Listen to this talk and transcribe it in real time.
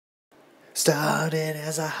Started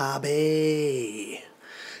as a hobby,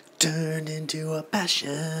 turned into a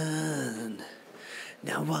passion.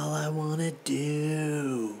 Now all I wanna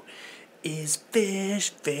do is fish,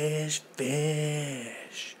 fish,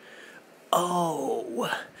 fish. Oh,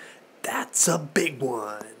 that's a big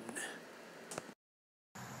one.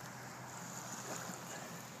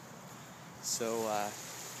 So,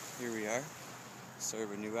 here we are. Start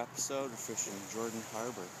of a new episode. We're fishing Jordan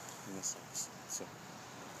Harbour in this episode. So,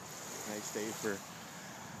 nice day for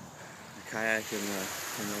the kayak in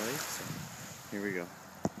the lake. So, here we go.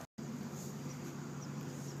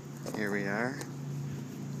 Here we are,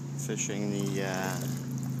 fishing the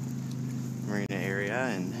marina area,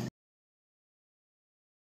 and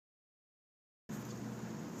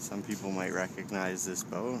some people might recognize this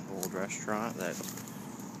boat, an old restaurant that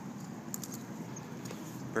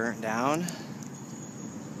burnt down.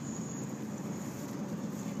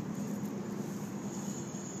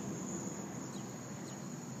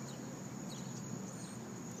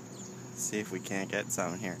 See if we can't get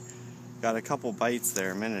some here. Got a couple bites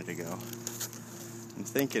there a minute ago. I'm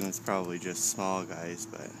thinking it's probably just small guys,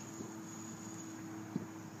 but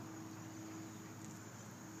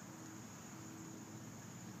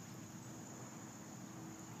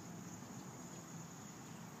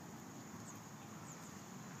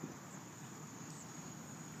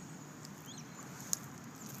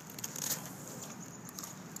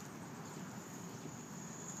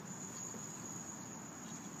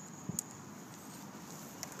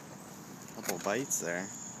couple bites there.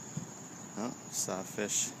 Oh, saw a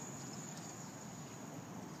fish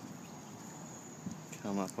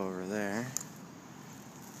come up over there.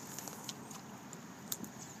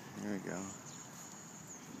 Here we go.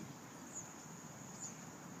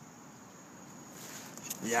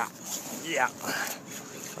 Yeah.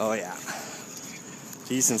 Oh yeah.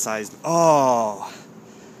 Decent sized. Oh!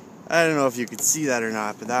 I don't know if you could see that or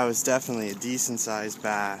not, but that was definitely a decent sized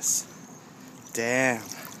bass. Damn.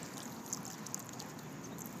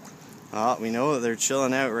 Well, we know that they're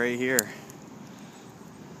chilling out right here.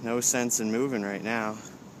 No sense in moving right now.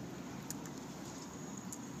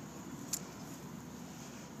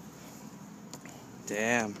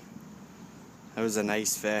 Damn. That was a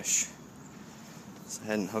nice fish. So I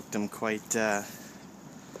hadn't hooked him quite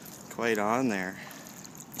on there.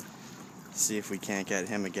 See if we can't get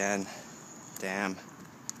him again. Damn.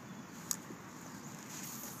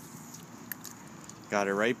 Got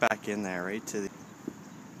it right back in there, right to the...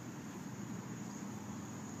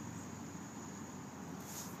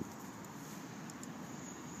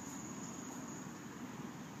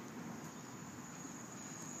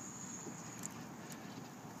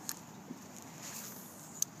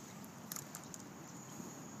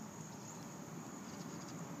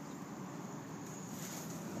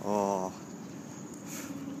 Oh.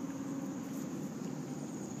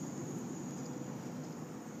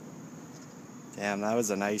 Damn, that was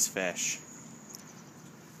a nice fish.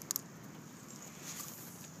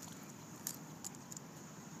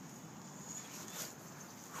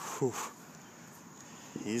 Whew.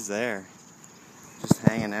 He's there. Just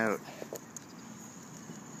hanging out.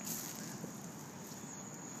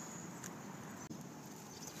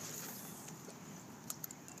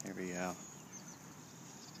 Here we go.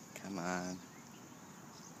 Come on.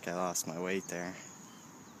 I lost my weight there.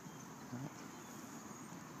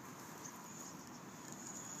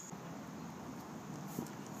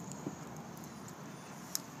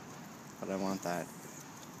 But I want that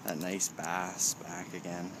nice bass back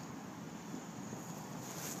again.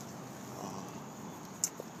 Oh.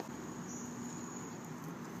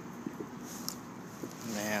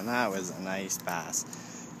 Man, that was a nice bass.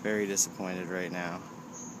 Very disappointed right now.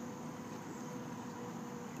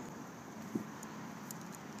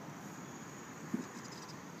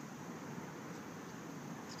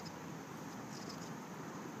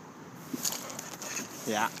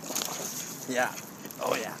 Yeah.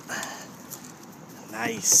 Oh yeah.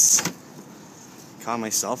 Nice. Caught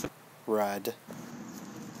myself red.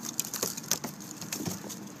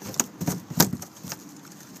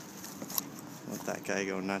 Let that guy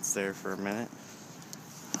go nuts there for a minute.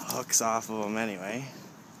 Hooks off of him anyway.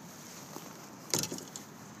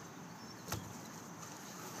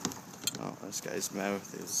 Oh, this guy's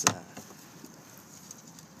mouth is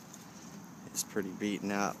pretty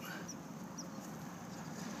beaten up.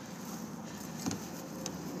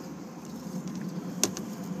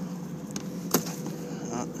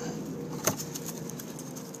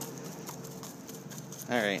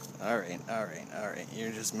 Alright.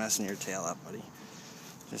 You're just messing your tail up, buddy.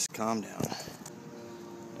 Just calm down.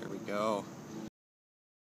 There we go.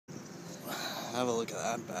 Have a look at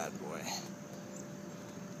that bad boy.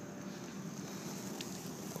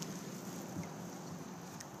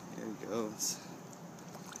 goes.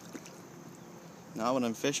 Not what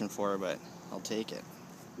I'm fishing for, but I'll take it.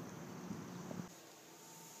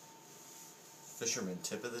 Fisherman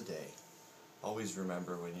tip of the day. Always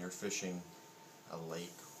remember when you're fishing a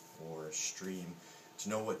lake or a stream to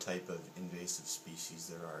know what type of invasive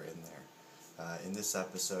species there are in there. In this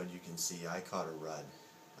episode you can see I caught a rudd.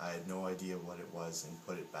 I had no idea what it was and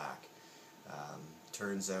put it back.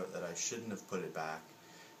 Turns out that I shouldn't have put it back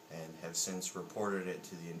and have since reported it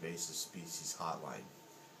to the Invasive Species Hotline.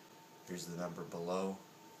 Here's the number below.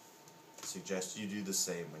 I suggest you do the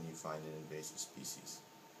same when you find an invasive species.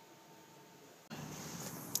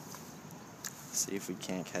 See if we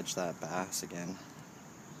can't catch that bass again.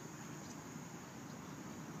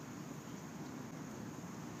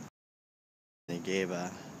 They gave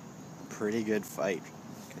a pretty good fight.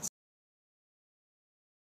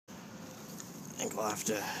 I think we'll have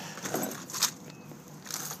to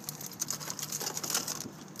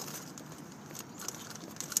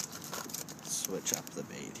switch up the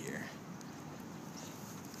bait here.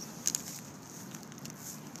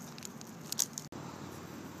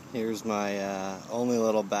 Here's my only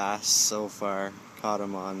little bass so far. Caught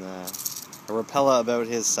him on a Rapella about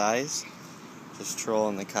his size. Just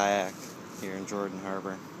trolling the kayak here in Jordan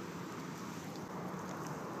Harbour.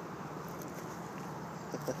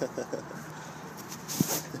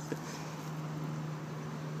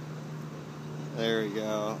 There we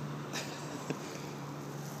go.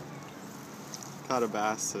 Caught a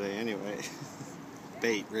bass today anyway.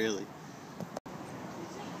 Bait, really.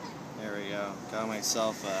 There we go. Got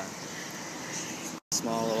myself a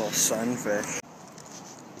small little sunfish.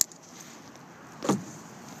 Well,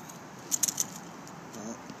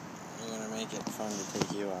 you're gonna make it fun to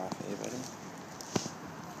take you off, eh, buddy?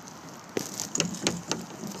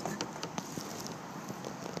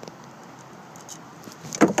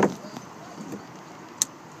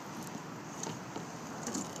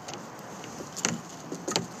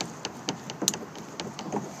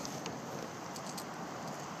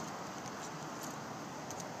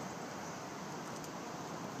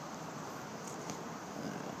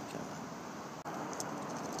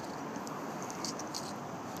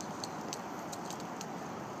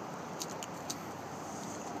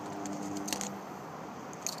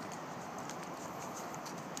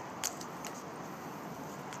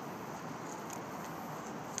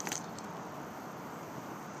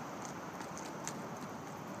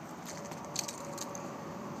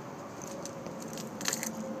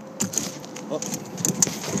 Oh. A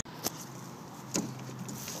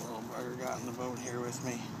little bugger got in the boat here with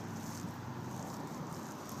me.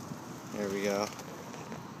 There we go.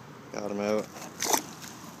 Got him out.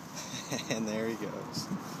 And there he goes.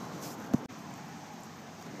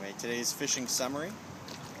 Anyway, today's fishing summary.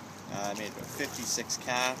 I made about 56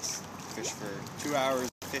 casts. Fished for 2 hours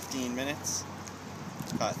and 15 minutes.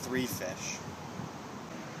 Caught 3 fish.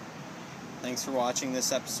 Thanks for watching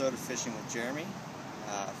this episode of Fishing with Jeremy.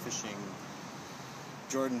 Fishing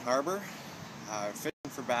Jordan Harbour. Fishing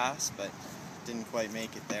for bass, but didn't quite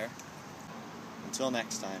make it there. Until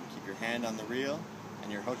next time, keep your hand on the reel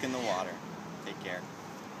and your hook in the water. Take care.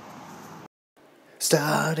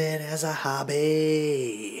 Started as a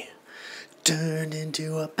hobby, turned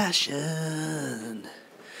into a passion.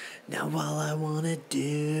 Now all I wanna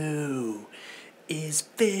do is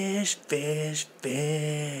fish, fish,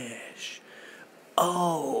 fish.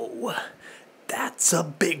 Oh, that's a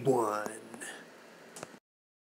big one.